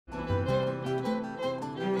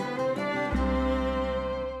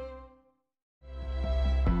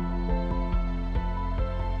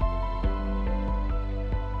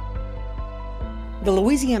The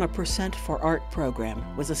Louisiana Percent for Art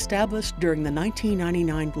program was established during the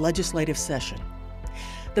 1999 legislative session.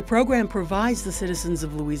 The program provides the citizens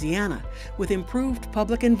of Louisiana with improved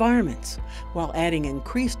public environments while adding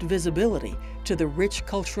increased visibility to the rich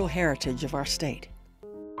cultural heritage of our state.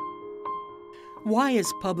 Why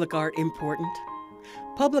is public art important?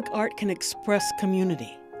 Public art can express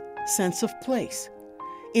community, sense of place,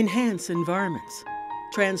 enhance environments,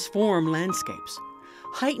 transform landscapes,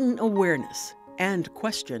 heighten awareness, and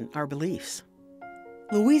question our beliefs.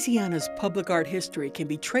 Louisiana's public art history can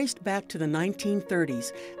be traced back to the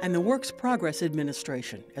 1930s and the Works Progress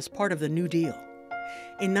Administration as part of the New Deal.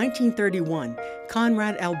 In 1931,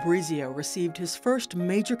 Conrad Albrizio received his first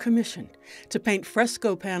major commission to paint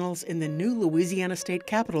fresco panels in the new Louisiana State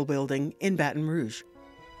Capitol building in Baton Rouge.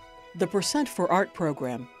 The Percent for Art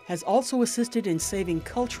program has also assisted in saving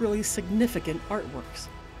culturally significant artworks.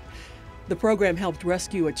 The program helped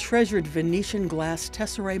rescue a treasured Venetian glass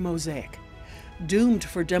tesserae mosaic, doomed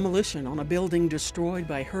for demolition on a building destroyed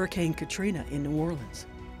by Hurricane Katrina in New Orleans.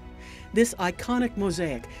 This iconic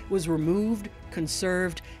mosaic was removed,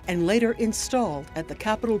 conserved, and later installed at the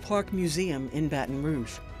Capitol Park Museum in Baton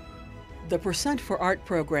Rouge. The Percent for Art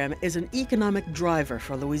program is an economic driver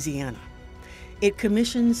for Louisiana. It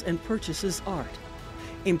commissions and purchases art,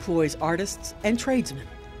 employs artists and tradesmen,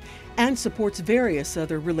 and supports various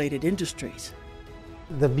other related industries.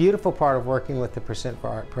 The beautiful part of working with the Percent for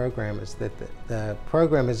Art program is that the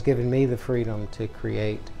program has given me the freedom to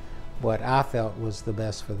create what I felt was the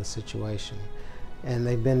best for the situation. And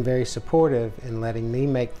they've been very supportive in letting me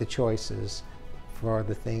make the choices for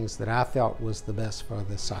the things that I felt was the best for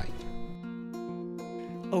the site.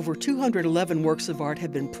 Over 211 works of art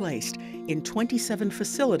have been placed in 27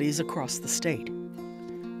 facilities across the state.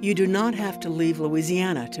 You do not have to leave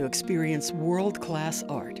Louisiana to experience world-class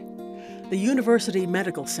art. The University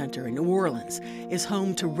Medical Center in New Orleans is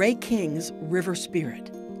home to Ray King's River Spirit,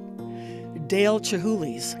 Dale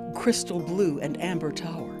Chihuly's Crystal Blue and Amber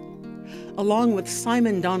Tower. Along with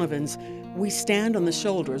Simon Donovan's We Stand on the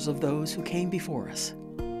Shoulders of Those Who Came Before Us.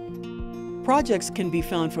 Projects can be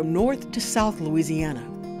found from North to South Louisiana.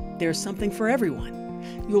 There's something for everyone.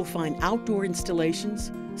 You'll find outdoor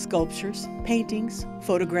installations, sculptures, paintings,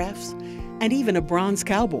 photographs, and even a bronze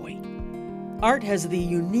cowboy. Art has the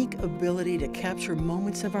unique ability to capture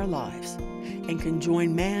moments of our lives and can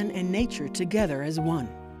join man and nature together as one.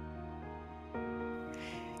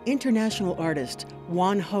 International artist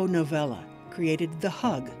Juan Ho Novella created The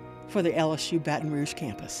Hug for the LSU Baton Rouge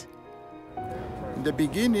campus. In the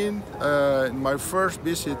beginning, my first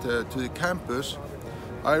visit to the campus,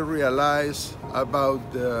 I realized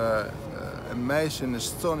about the amazing,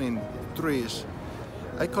 stunning trees.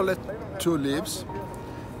 I collect tulips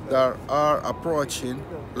that are approaching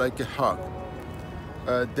like a hug.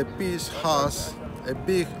 The piece has a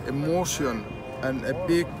big emotion and a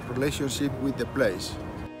big relationship with the place.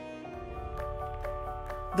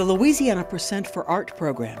 The Louisiana Percent for Art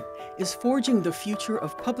program is forging the future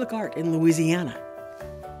of public art in Louisiana.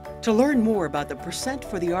 To learn more about the Percent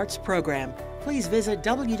for the Arts program, please visit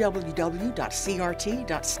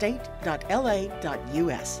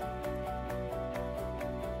www.crt.state.la.us.